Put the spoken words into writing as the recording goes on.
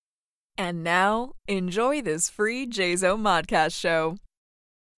And now, enjoy this free JZO Modcast show.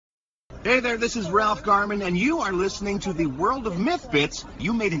 Hey there, this is Ralph Garman, and you are listening to the World of Myth Bits.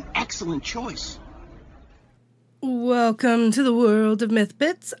 You made an excellent choice. Welcome to the World of Myth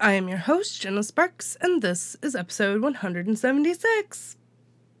Bits. I am your host, Jenna Sparks, and this is episode 176.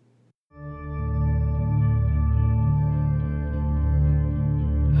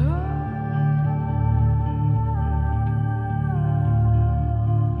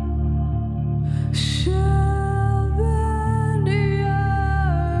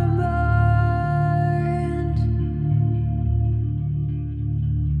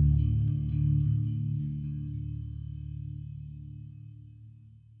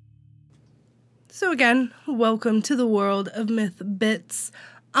 So again, welcome to the World of Myth Bits.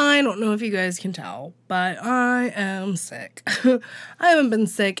 I don't know if you guys can tell, but I am sick. I haven't been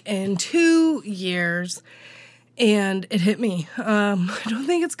sick in 2 years, and it hit me. I don't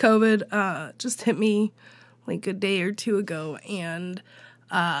think it's COVID. It just hit me like a day or two ago, and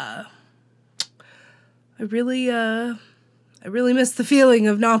I really miss the feeling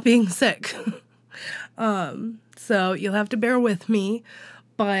of not being sick. So you'll have to bear with me.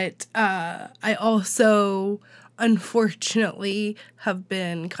 But I also, unfortunately, have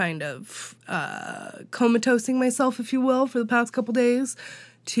been kind of comatosing myself, if you will, for the past couple days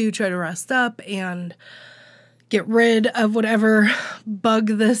to try to rest up and get rid of whatever bug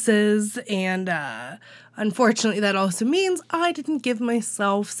this is. And unfortunately, that also means I didn't give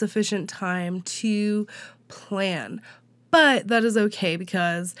myself sufficient time to plan. But that is okay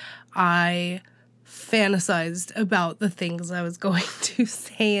because I fantasized about the things I was going to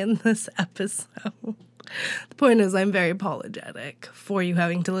say in this episode. The point is, I'm very apologetic for you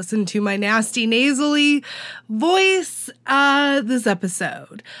having to listen to my nasty nasally voice this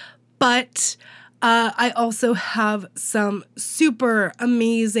episode. But I also have some super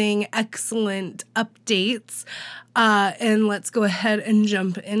amazing, excellent updates. And let's go ahead and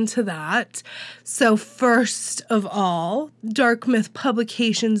jump into that. So first of all, Dark Myth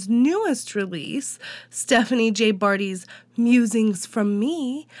Publications' newest release, Stephanie J. Barty's Musings from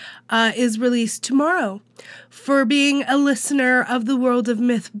Me, is released tomorrow. For being a listener of the World of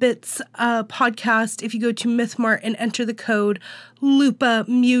Myth Bits podcast, if you go to MythMart and enter the code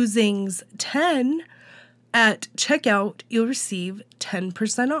LUPAMusings10 at checkout, you'll receive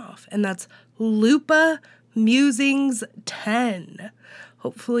 10% off. And that's LUPAMusings10.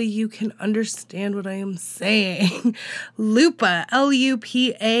 Hopefully you can understand what I am saying. Lupa,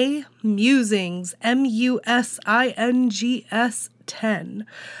 L-U-P-A, Musings, M-U-S-I-N-G-S 10.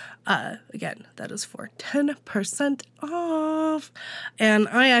 Again, that is for 10% off. And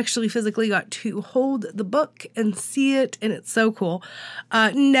I actually physically got to hold the book and see it, and it's so cool.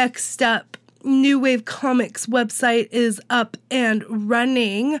 Next up, New Wave Comics website is up and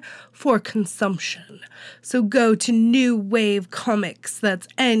running for consumption. So go to New Wave Comics, that's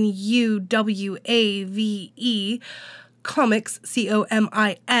N-U-W-A-V-E, comics,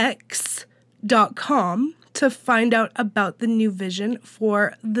 COMIX.com, to find out about the new vision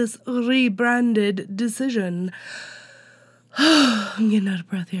for this rebranded decision. I'm getting out of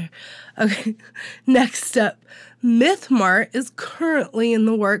breath here. Okay, next up, MythMart is currently in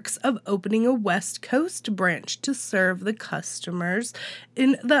the works of opening a West Coast branch to serve the customers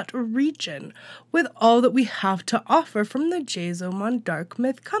in that region with all that we have to offer from the JZO Dark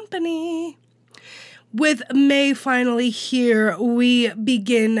Myth Company. With May finally here, we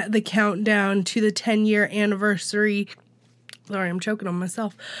begin the countdown to the 10-year anniversary. Sorry, I'm choking on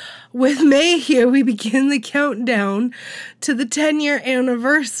myself. With May here, we begin the countdown to the 10-year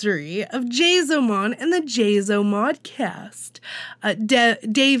anniversary of JZOMon and the JZO Modcast.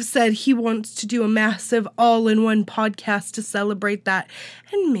 Dave said he wants to do a massive all-in-one podcast to celebrate that,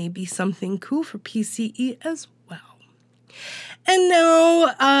 and maybe something cool for PCE as well. And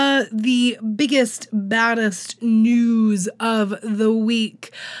now, the biggest, baddest news of the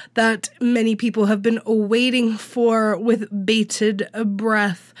week that many people have been waiting for with bated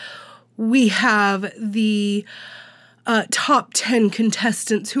breath. We have the top 10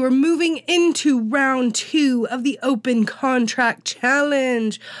 contestants who are moving into round 2 of the Open Contract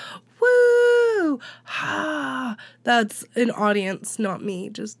Challenge. Woo! Ha! That's an audience, not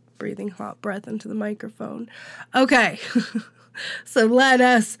me, just breathing hot breath into the microphone. Okay. So let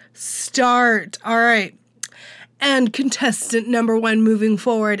us start. All right. And contestant number 1 moving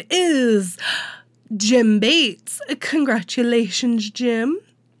forward is Jim Bates. Congratulations, Jim.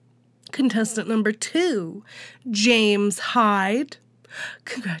 Contestant number 2, James Hyde.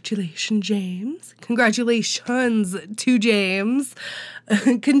 Congratulations, James. Congratulations to James.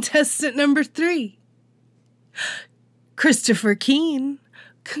 Contestant number 3, Christopher Keane.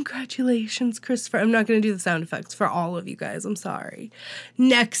 Congratulations, Christopher. I'm not going to do the sound effects for all of you guys. I'm sorry.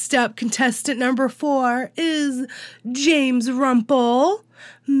 Next up, contestant number 4 is James Rumpel.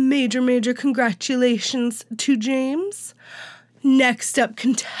 Major congratulations to James. Next up,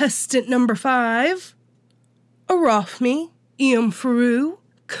 contestant number 5, Arafmi Iamfaru.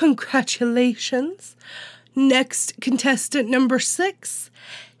 Congratulations. Next, contestant number 6,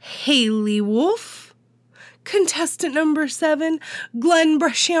 Haley Wolf. Contestant number 7, Glenn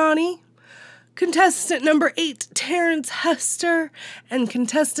Bresciani. Contestant number 8, Terrence Hester. And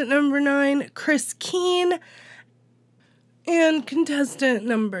contestant number 9, Chris Keene. And contestant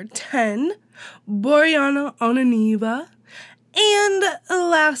number 10, Boriana Onaniva. And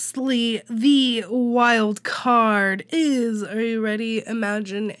lastly, the wild card is, are you ready?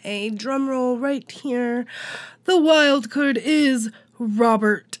 Imagine a drum roll right here. The wild card is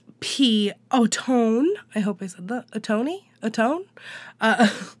Robert P. Otone. I hope I said that. Otone?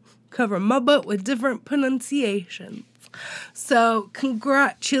 Cover my butt with different pronunciations. So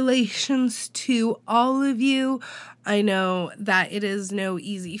congratulations to all of you. I know that it is no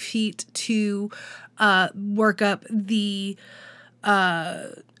easy feat to work up the,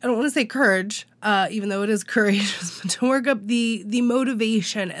 I don't want to say courage, even though it is courageous, but to work up the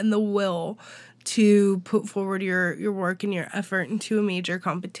motivation and the will to put forward your work and your effort into a major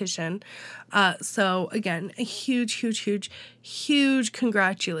competition. So again, a huge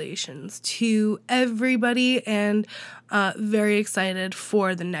congratulations to everybody, and very excited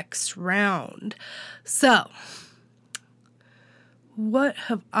for the next round. So, what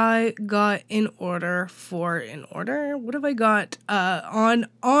have I got in order? What have I got on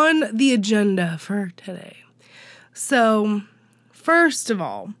the agenda for today? So, first of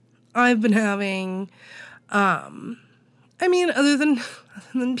all, I've been having, other than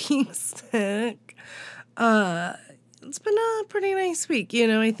being sick, it's been a pretty nice week.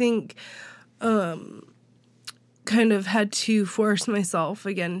 I think, kind of had to force myself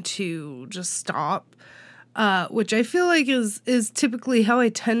again to just stop, which I feel like is typically how I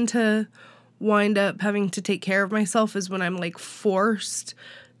tend to wind up having to take care of myself, is when I'm like forced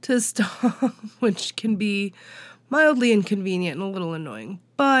to stop, which can be mildly inconvenient and a little annoying.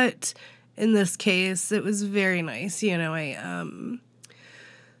 But in this case, it was very nice. I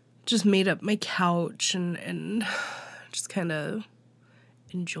just made up my couch and just kind of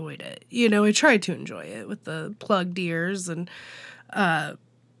enjoyed it. I tried to enjoy it with the plugged ears and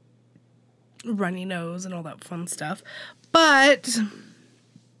runny nose and all that fun stuff. But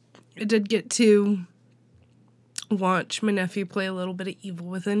I did get to watch my nephew play a little bit of Evil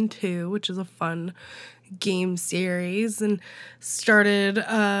Within 2, which is a fun game series, and started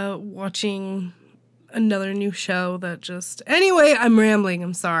watching another new show that just... Anyway, I'm rambling.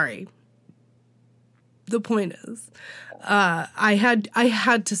 I'm sorry. The point is, I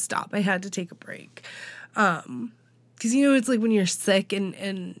had to stop. I had to take a break. Because, it's like when you're sick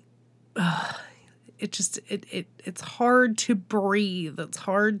and it's hard to breathe. It's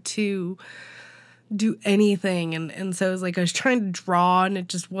hard to do anything. And so it was like I was trying to draw, and it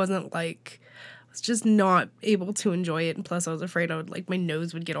just wasn't like... I was just not able to enjoy it. And plus I was afraid my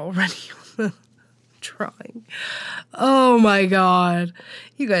nose would get all runny on the drawing. Oh my God.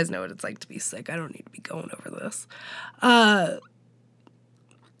 You guys know what it's like to be sick. I don't need to be going over this.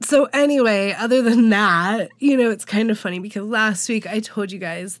 So anyway, other than that, it's kind of funny because last week I told you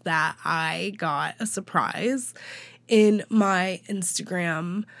guys that I got a surprise in my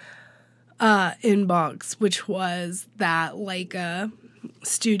Instagram inbox, which was that Leica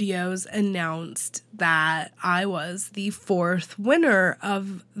Studios announced that I was the 4th winner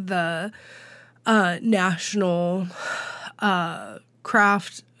of the National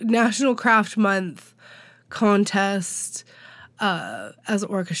Craft Month contest as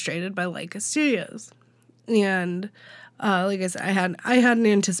orchestrated by Leica Studios. And like I said, I hadn't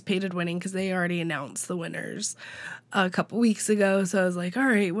anticipated winning because they already announced the winners a couple weeks ago. So I was like, all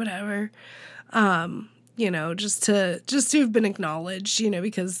right, whatever. Just to have been acknowledged,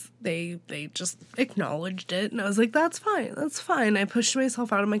 because they just acknowledged it. And I was like, that's fine. I pushed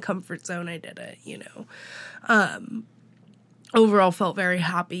myself out of my comfort zone. I did it, Overall felt very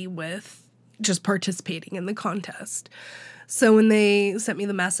happy with just participating in the contest. So when they sent me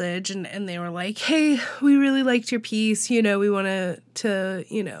the message and they were like, hey, we really liked your piece, we want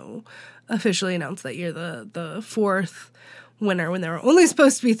to, officially announce that you're the 4th winner when there were only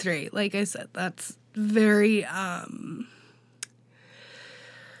supposed to be 3. Like I said, that's very,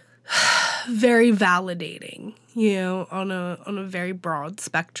 very validating, on a very broad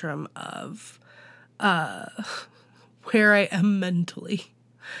spectrum of, where I am mentally.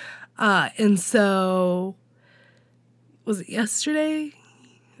 And so, was it yesterday?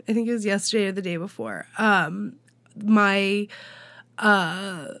 I think it was yesterday or the day before, my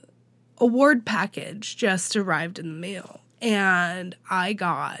award package just arrived in the mail, and I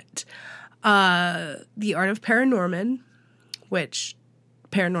got The Art of Paranorman, which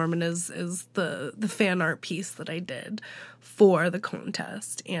Paranorman is the fan art piece that I did for the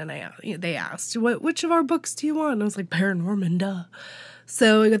contest. And they asked, which of our books do you want? And I was like, Paranorman, duh.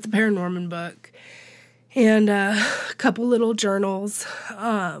 So I got the Paranorman book and a couple little journals,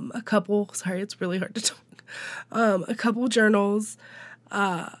 sorry, it's really hard to talk, a couple journals,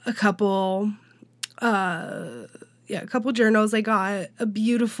 a couple journals. I got a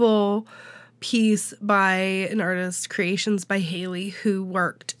beautiful piece by an artist, Creations by Haley, who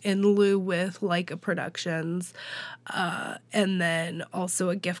worked in lieu with Leica Productions, and then also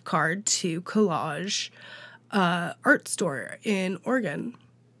a gift card to Collage art store in Oregon.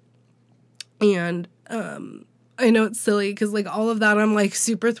 And I know it's silly because like all of that I'm like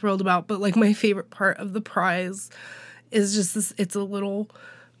super thrilled about, but like my favorite part of the prize is just this, it's a little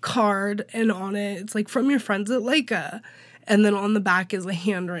card, and on it it's like, from your friends at Leica, and then on the back is a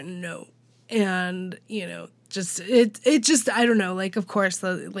handwritten note. And, you know, just, it just, I don't know, like, of course,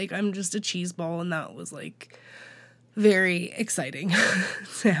 like, I'm just a cheese ball, and that was, like, very exciting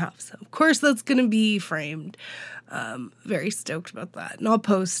to have. So, of course, that's going to be framed. Very stoked about that. And I'll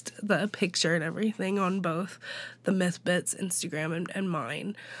post the picture and everything on both the MythBits Instagram and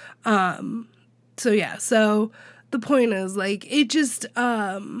mine. So, yeah, so the point is, like, it just, it's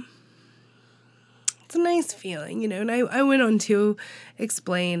a nice feeling, you know, and I went on to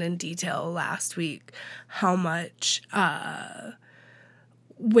explain in detail last week how much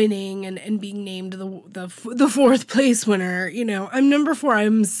winning and being named the fourth place winner, you know, I'm number 4.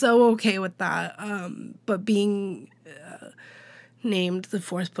 I'm so okay with that. But being named the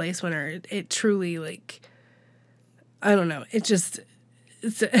fourth place winner, it truly, like, I don't know, it's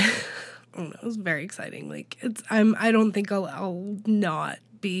I don't know, it was very exciting. Like, I don't think I'll not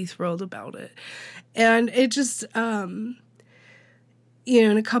be thrilled about it. And it just, you know,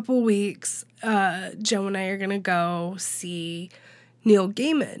 in a couple weeks, Joe and I are going to go see Neil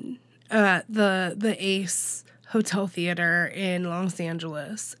Gaiman at the Ace Hotel Theater in Los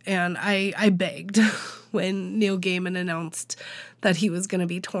Angeles. And I begged when Neil Gaiman announced that he was going to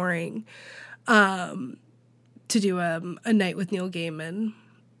be touring, to do a night with Neil Gaiman.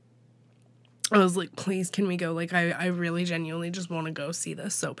 I was like, please, can we go? Like, I really genuinely just want to go see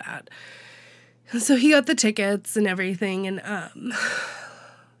this so bad. And so he got the tickets and everything, and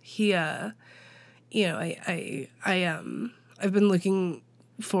he, you know, I've been looking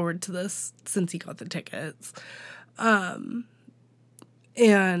forward to this since he got the tickets. And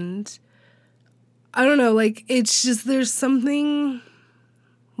I don't know, like, it's just, there's something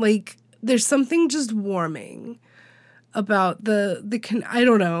just warming about I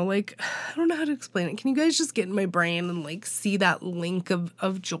don't know, like, I don't know how to explain it. Can you guys just get in my brain and, like, see that link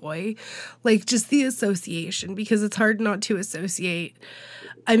of joy? Like, just the association, because it's hard not to associate.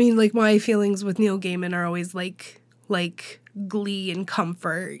 I mean, like, my feelings with Neil Gaiman are always, like glee and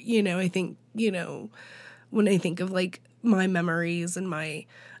comfort, you know. I think, you know, when I think of, like, my memories and my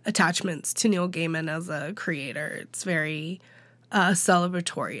attachments to Neil Gaiman as a creator, it's very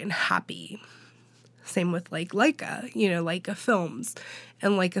celebratory and happy. Same with, like, Leica, you know, Leica Films.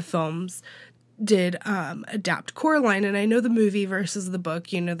 And Leica Films did adapt Coraline. And I know the movie versus the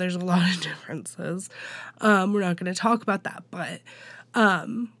book, you know, there's a lot of differences. We're not going to talk about that. But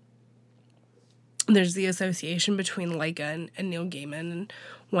there's the association between Leica and Neil Gaiman and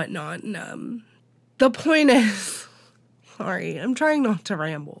whatnot. And the point is, sorry, I'm trying not to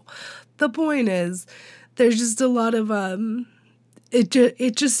ramble. The point is, there's just a lot of,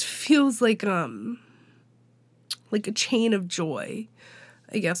 it just feels like a chain of joy,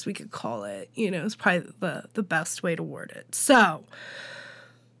 I guess we could call it. You know, it's probably the best way to word it. So,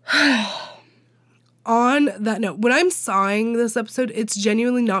 on that note, when I'm sighing this episode, it's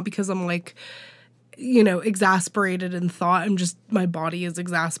genuinely not because I'm, like, you know, exasperated in thought. I'm just, my body is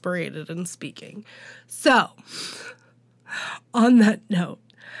exasperated in speaking. So, on that note,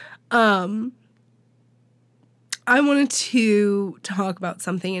 I wanted to talk about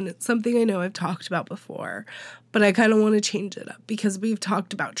something, and it's something I know I've talked about before, but I kind of want to change it up because we've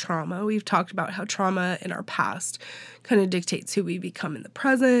talked about trauma. We've talked about how trauma in our past kind of dictates who we become in the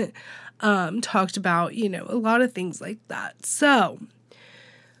present. Talked about, you know, a lot of things like that. So,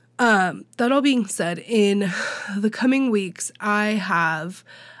 that all being said, in the coming weeks, I have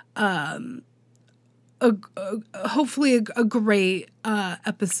hopefully a great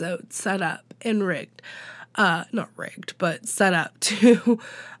episode set up and rigged. Not rigged, but set up to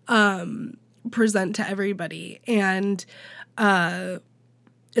present to everybody. And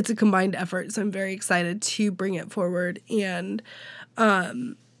it's a combined effort, so I'm very excited to bring it forward. And,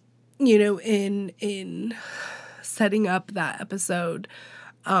 you know, in setting up that episode,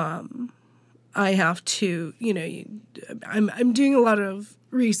 I have to, you know, I'm doing a lot of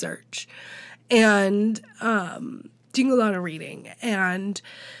research and doing a lot of reading. And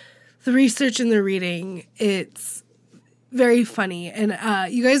the research and the reading, it's very funny. And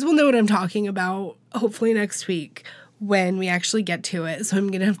you guys will know what I'm talking about, hopefully next week when we actually get to it. So I'm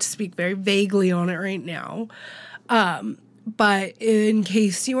going to have to speak very vaguely on it right now. But in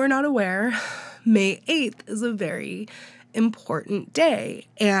case you are not aware, May 8th is a very important day.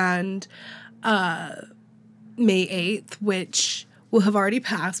 And May 8th, which will have already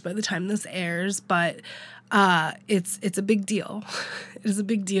passed by the time this airs, but it's a big deal. It is a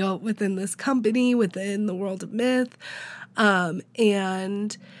big deal within this company, within the world of myth,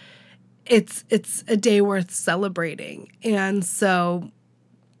 and it's a day worth celebrating. And so,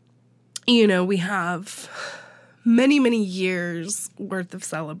 you know, we have many, many years worth of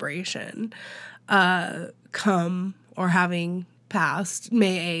celebration come or having passed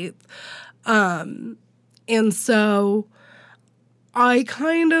May 8th. And so I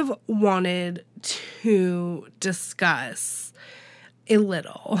kind of wanted to discuss a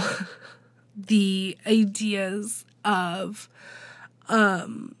little the ideas of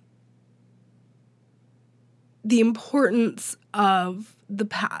the importance of the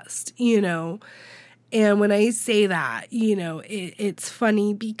past, you know. And when I say that, you know, it's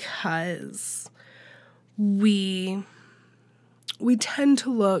funny because we tend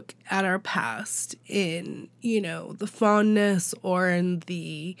to look at our past in, you know, the fondness or in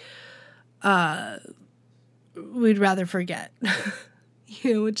the, we'd rather forget,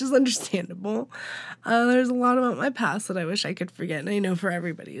 you know, which is understandable. There's a lot about my past that I wish I could forget, and I know for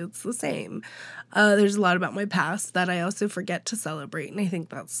everybody it's the same. There's a lot about my past that I also forget to celebrate, and I think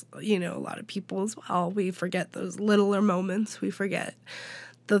that's, you know, a lot of people as well. We forget those littler moments. We forget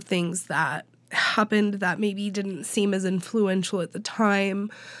the things that happened that maybe didn't seem as influential at the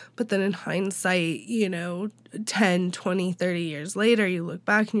time, but then in hindsight, you know, 10, 20, 30 years later, you look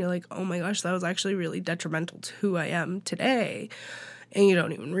back and you're like, oh my gosh, that was actually really detrimental to who I am today, and you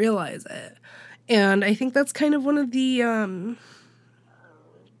don't even realize it. And I think that's kind of one of the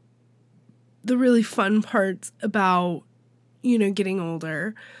really fun parts about, you know, getting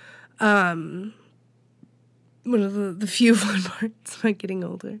older. One of the few fun parts about getting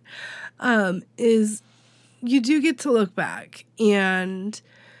older, is you do get to look back and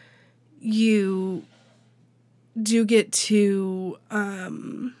you do get to,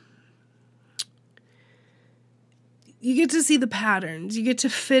 you get to see the patterns. You get to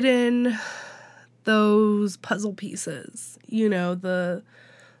fit in those puzzle pieces, you know, the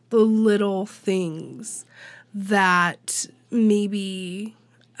little things that maybe,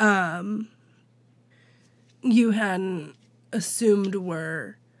 you hadn't assumed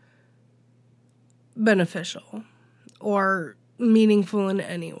were beneficial or meaningful in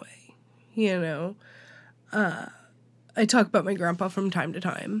any way, you know. I talk about my grandpa from time to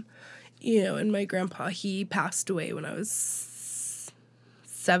time, you know, and my grandpa, he passed away when I was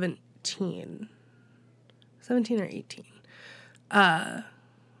 17 or 18. I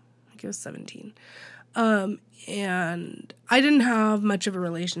think it was 17. And I didn't have much of a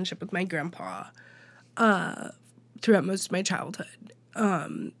relationship with my grandpa throughout most of my childhood,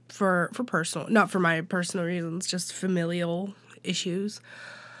 for personal, not for my personal reasons, just familial issues.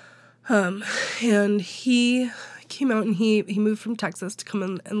 And he came out and he moved from Texas to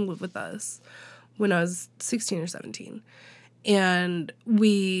come and live with us when I was 16 or 17. And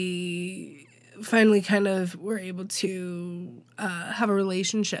we finally kind of were able to have a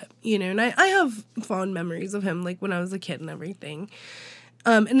relationship, you know, and I have fond memories of him, like when I was a kid and everything.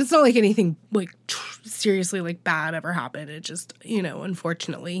 And it's not like anything like seriously like bad ever happened. It just, you know,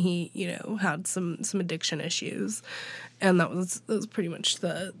 unfortunately he, you know, had some addiction issues, and that was pretty much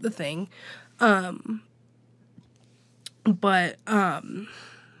the thing. But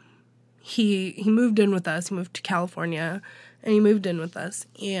he moved in with us. He moved to California, and he moved in with us,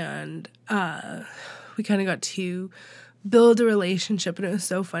 and we kind of got to build a relationship, and it was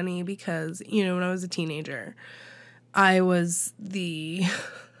so funny because, you know, when I was a teenager, I was the,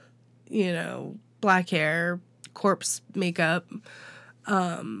 you know, black hair, corpse makeup,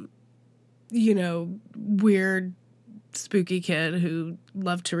 you know, weird, spooky kid who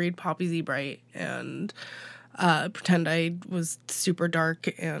loved to read Poppy Z. Brite and pretend I was super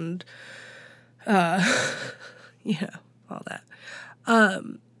dark and, you know, all that.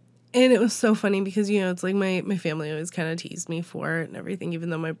 And it was so funny because, you know, it's like my family always kind of teased me for it and everything, even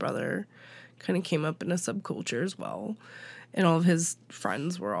though my brother kind of came up in a subculture as well. and all of his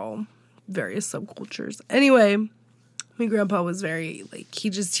friends were all various subcultures. Anyway, my grandpa was very, like, he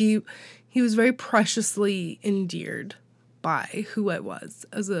was very preciously endeared by who I was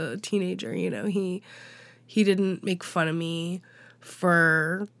as a teenager. You know, he didn't make fun of me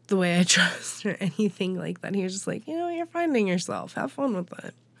for the way I dressed or anything like that. He was just like, you know, you're finding yourself. Have fun with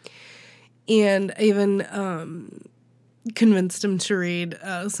it. And I even convinced him to read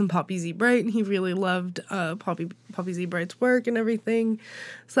some Poppy Z. Brite, and he really loved Poppy Z. Brite's work and everything.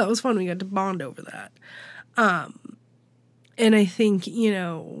 So that was fun. We got to bond over that. And I think, you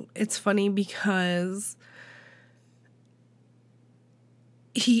know, it's funny because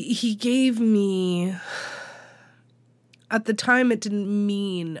he gave me, at the time it didn't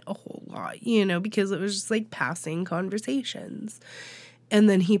mean a whole lot, you know, because it was just like passing conversations. And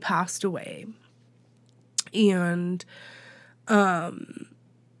then he passed away. And that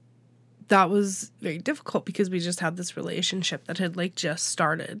was very difficult because we just had this relationship that had like just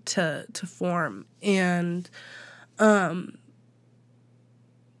started to form. And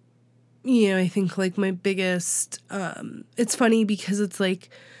you know, I think like my biggest, it's funny because it's like,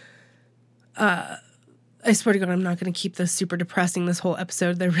 I swear to God, I'm not going to keep this super depressing this whole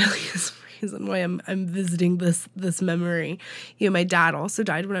episode. There really is a reason why I'm visiting this memory. You know, my dad also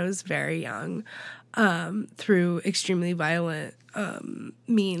died when I was very young, through extremely violent,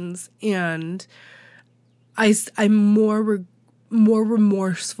 means. And I'm more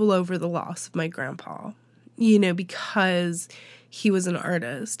remorseful over the loss of my grandpa, you know, because he was an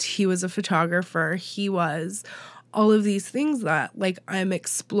artist, he was a photographer, he was all of these things that, like, I'm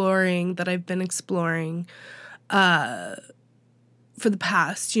exploring, that I've been exploring for the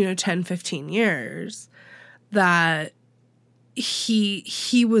past, you know, 10, 15 years, that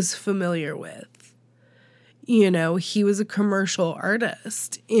he was familiar with. You know, he was a commercial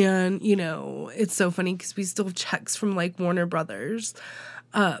artist. And, you know, it's so funny because we still have checks from, like, Warner Brothers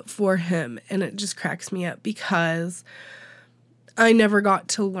for him. And it just cracks me up because I never got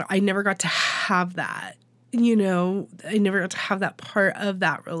to have that, you know, I never got to have that part of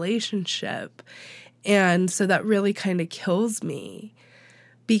that relationship. And so that really kind of kills me,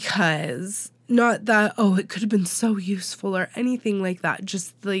 because not that, oh, it could have been so useful or anything like that.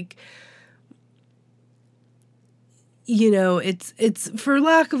 Just like, you know, it's for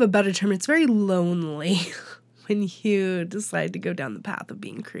lack of a better term, it's very lonely when you decide to go down the path of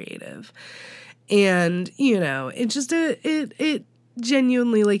being creative. And, you know, it just, it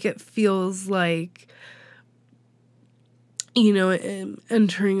genuinely, like, it feels like, you know,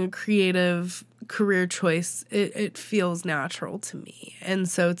 entering a creative career choice, it feels natural to me. And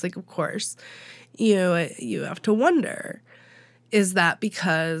so it's like, of course, you know, you have to wonder, is that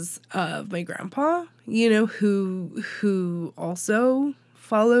because of my grandpa, you know, who also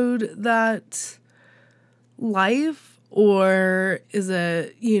followed that life? Or is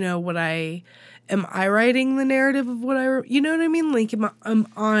it, you know, am I writing the narrative of what you know what I mean? Like,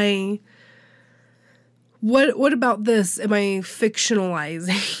 what about this am I fictionalizing,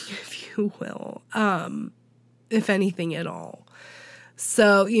 if you will, if anything at all?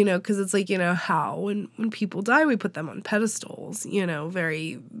 So, you know, because it's like, you know, how when people die, we put them on pedestals, you know,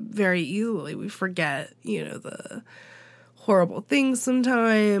 very, very easily. We forget, you know, the horrible things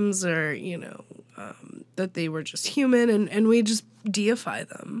sometimes, or, you know, that they were just human, and we just deify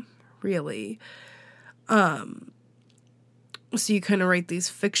them, really. So you kind of write these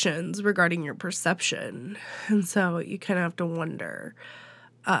fictions regarding your perception. And so you kind of have to wonder,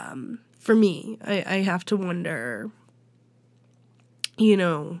 for me, I have to wonder, you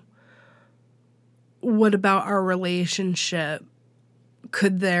know, what about our relationship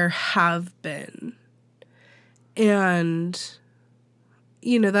could there have been? And,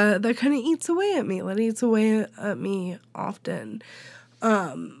 you know, that kind of eats away at me. That eats away at me often.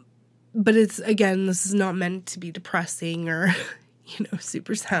 But it's, again, this is not meant to be depressing or, you know,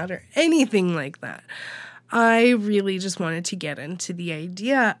 super sad or anything like that. I really just wanted to get into the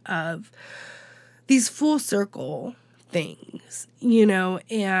idea of these full circle things, you know,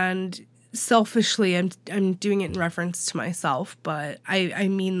 and selfishly, I'm doing it in reference to myself, but I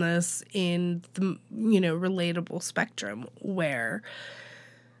mean this in the, you know, relatable spectrum, where,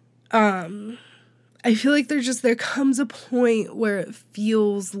 I feel like there comes a point where it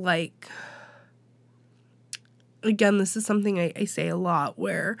feels like, again, this is something I say a lot,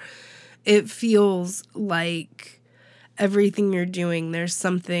 where it feels like everything you're doing, there's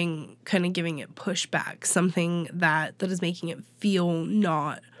something kind of giving it pushback, something that is making it feel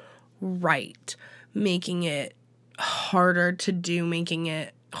not right, making it harder to do, making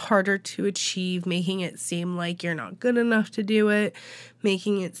it harder to achieve, making it seem like you're not good enough to do it,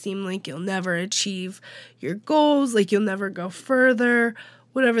 making it seem like you'll never achieve your goals, like you'll never go further,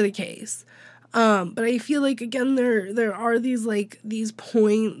 whatever the case. But I feel like, again, there are these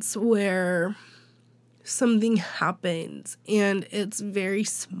points where something happens and it's very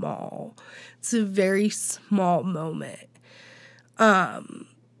small. It's a very small moment.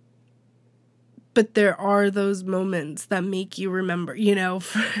 But there are those moments that make you remember,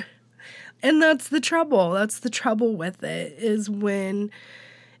 and that's the trouble. That's the trouble with it, is when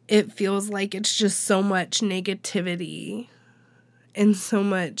it feels like it's just so much negativity and so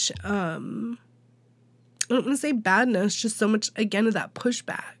much, I don't want to say badness, just so much, again, of that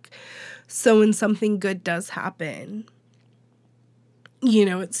pushback. So when something good does happen, I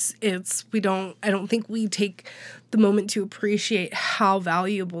don't think we take the moment to appreciate how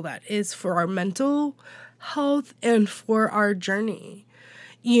valuable that is for our mental health and for our journey,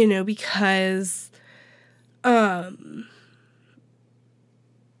 because,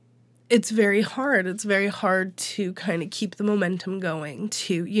 it's very hard. It's very hard to kind of keep the momentum going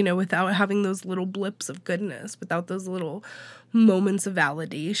without having those little blips of goodness, without those little moments of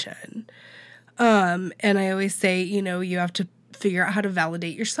validation. And I always say, you have to figure out how to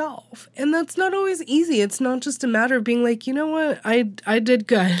validate yourself. And that's not always easy. It's not just a matter of being like, you know what, I did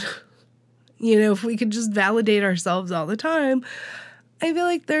good. If we could just validate ourselves all the time, I feel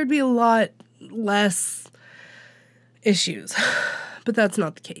like there'd be a lot less issues. But that's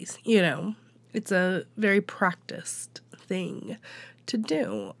not the case. It's a very practiced thing to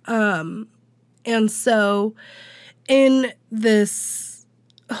do. And so in this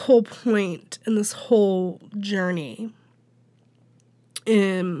whole point, in this whole journey,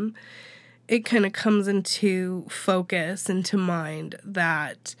 it kind of comes into focus, into mind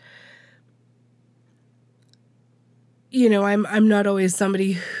that, I'm not always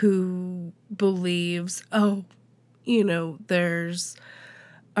somebody who believes, there's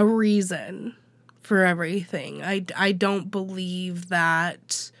a reason for everything. I don't believe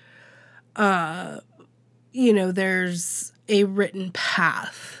that, there's a written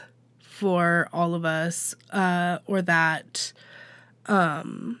path for all of us, or that,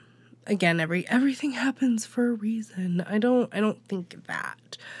 again, everything happens for a reason. I don't think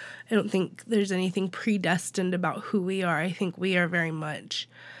that. I don't think there's anything predestined about who we are. I think we are very much,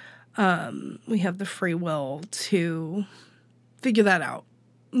 we have the free will to figure that out,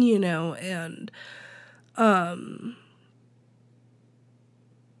 and,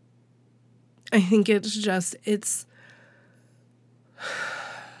 I think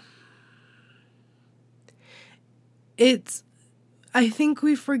I think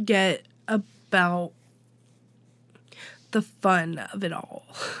we forget about the fun of it all.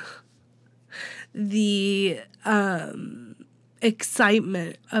 The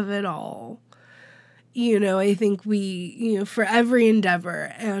excitement of it all. I think we, for every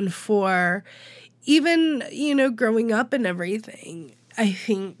endeavor and for even, growing up and everything, I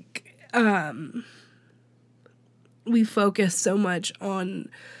think we focus so much on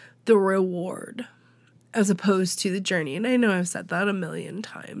the reward as opposed to the journey. And I know I've said that a million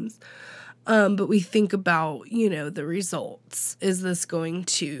times. But we think about, the results. Is this going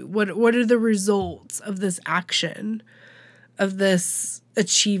to, what are the results of this action, of this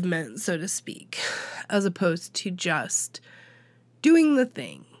achievement, so to speak, as opposed to just doing the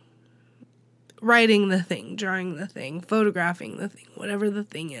thing, writing the thing, drawing the thing, photographing the thing, whatever the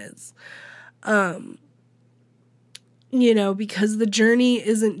thing is. Because the journey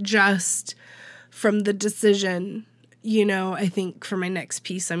isn't just from the decision. I think for my next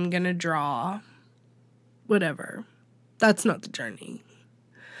piece, I'm going to draw whatever. That's not the journey.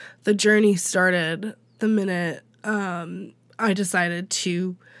 The journey started the minute I decided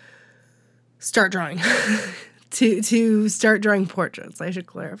to start drawing, to start drawing portraits, I should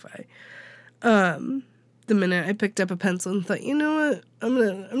clarify. The minute I picked up a pencil and thought, you know what,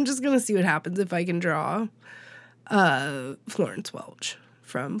 I'm just going to see what happens if I can draw Florence Welch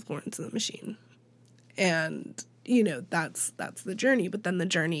from Florence and the Machine. And that's the journey. But then the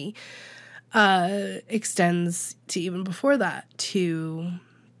journey extends to even before that, to,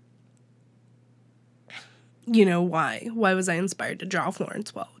 why was I inspired to draw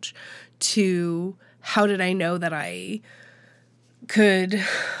Florence Welch? To how did I know that I could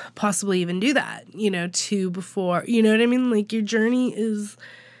possibly even do that? To before, you know what I mean? Like, your journey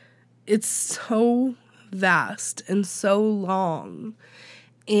it's so vast and so long.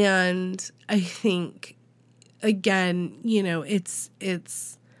 And I think, again,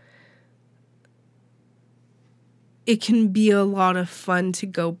 it can be a lot of fun to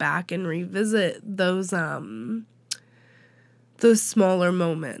go back and revisit those those smaller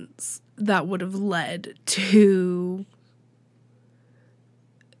moments that would have led to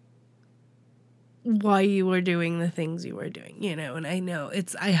why you were doing the things you were doing, you know. And I know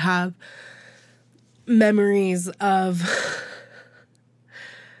I have memories of,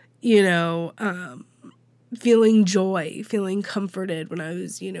 you know, feeling joy, feeling comforted when I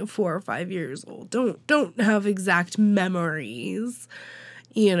was, 4 or 5 years old. Don't have exact memories,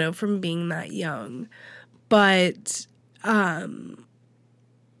 from being that young. But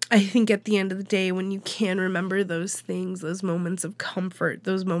I think at the end of the day, when you can remember those things, those moments of comfort,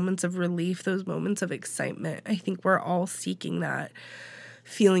 those moments of relief, those moments of excitement, I think we're all seeking that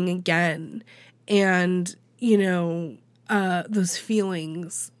feeling again. And, those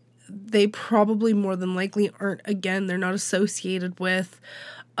feelings, they probably more than likely aren't, again, they're not associated with,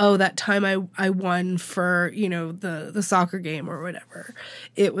 oh, that time I won for, the soccer game or whatever.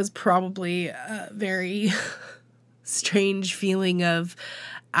 It was probably a very strange feeling of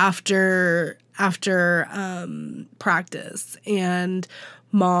after practice, and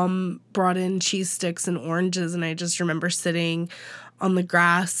Mom brought in cheese sticks and oranges, and I just remember sitting on the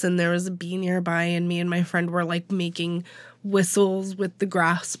grass, and there was a bee nearby, and me and my friend were like making whistles with the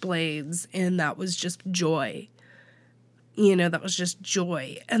grass blades, and that was just joy. That was just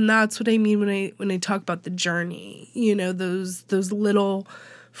joy. And that's what I mean when I talk about the journey, those little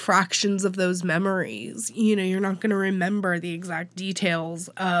fractions of those memories. You're not going to remember the exact details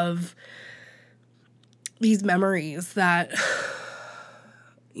of these memories that,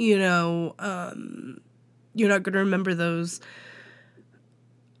 you're not going to remember those,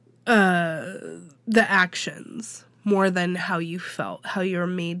 the actions more than how you felt, how you were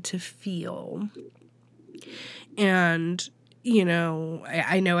made to feel. And,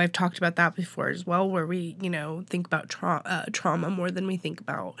 I know I've talked about that before as well, where we, think about trauma more than we think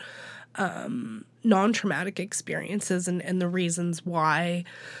about non-traumatic experiences, and the reasons why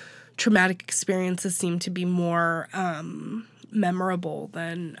traumatic experiences seem to be more memorable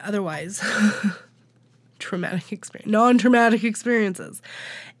than otherwise non-traumatic experiences.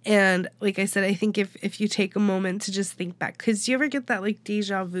 And like I said, I think if you take a moment to just think back, because you ever get that like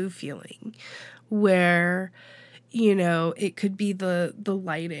deja vu feeling where, it could be the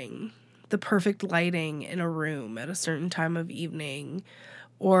lighting, the perfect lighting in a room at a certain time of evening,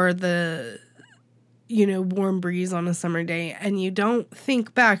 or the, warm breeze on a summer day, and you don't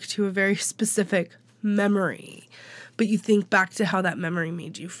think back to a very specific memory, but you think back to how that memory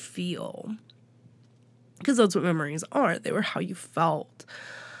made you feel. Because that's what memories are. They were how you felt.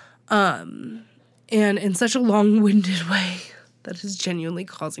 And in such a long-winded way that is genuinely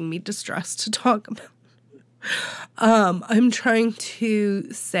causing me distress to talk about. I'm trying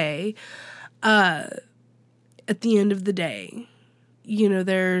to say, at the end of the day,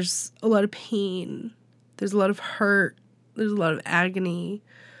 there's a lot of pain. There's a lot of hurt. There's a lot of agony.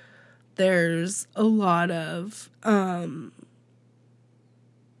 There's a lot of,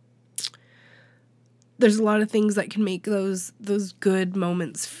 there's a lot of things that can make those good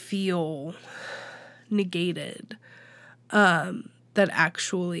moments feel negated, that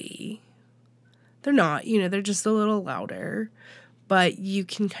actually they're not, they're just a little louder, but you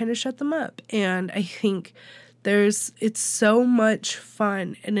can kind of shut them up. And I think it's so much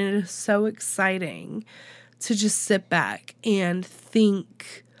fun, and it is so exciting to just sit back and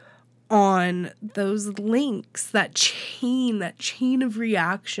think on those links, that chain of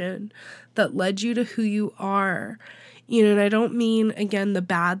reaction that led you to who you are. And I don't mean, again, the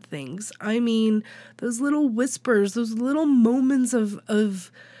bad things. I mean those little whispers, those little moments of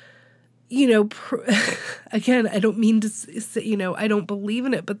again, I don't mean to say, I don't believe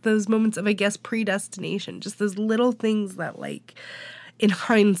in it, but those moments of, I guess, predestination, just those little things that, like, in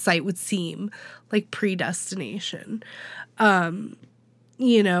hindsight would seem like predestination. I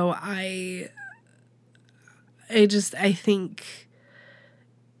think,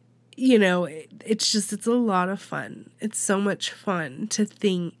 it's a lot of fun. It's so much fun to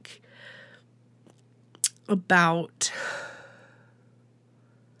think about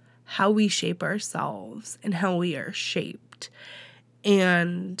how we shape ourselves and how we are shaped.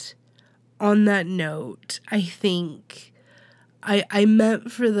 And on that note, I think I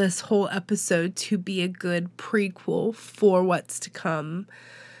meant for this whole episode to be a good prequel for what's to come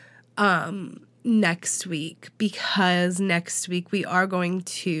next week, because next week we are going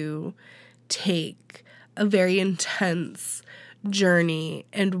to take a very intense journey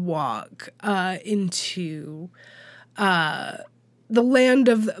and walk into the land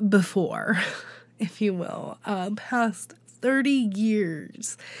of before, if you will, past 30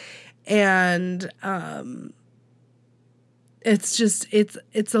 years. And it's just,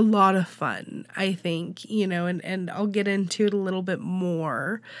 it's a lot of fun, I think, you know, and I'll get into it a little bit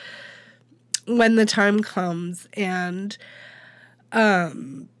more when the time comes. And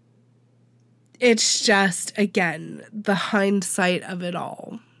it's just, again, the hindsight of it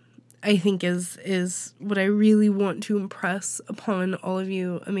all, I think is what I really want to impress upon all of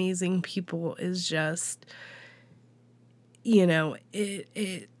you amazing people, is just, you know,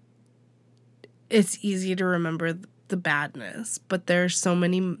 it's easy to remember the badness, but there's so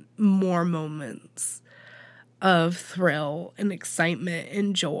many more moments of thrill and excitement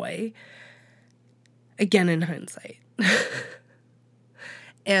and joy, again, in hindsight.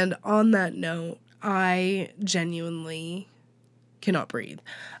 And on that note, I genuinely cannot breathe.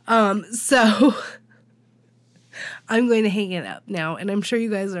 So I'm going to hang it up now, and I'm sure you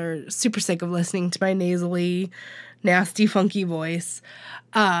guys are super sick of listening to my nasally, nasty, funky voice.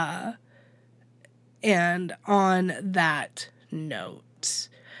 And on that note,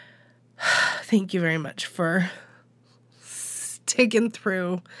 thank you very much for sticking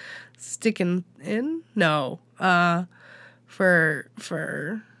in? No. For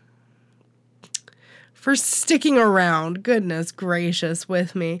sticking around, goodness gracious,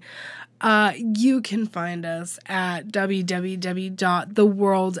 with me. You can find us at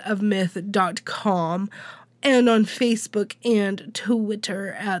www.theworldofmyth.com and on Facebook and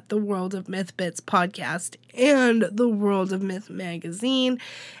Twitter at The World of Myth Bits Podcast and The World of Myth Magazine,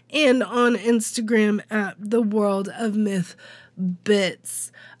 and on Instagram at The World of Myth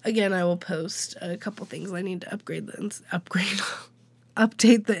Bits. Again, I will post a couple things. I need to update the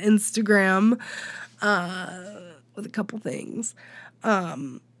Instagram with a couple things.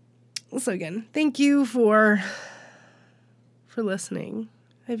 So again, thank you for listening.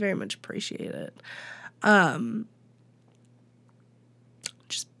 I very much appreciate it.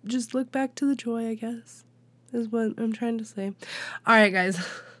 Just look back to the joy, I guess, is what I'm trying to say. All right, guys.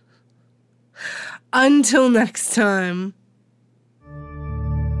 Until next time.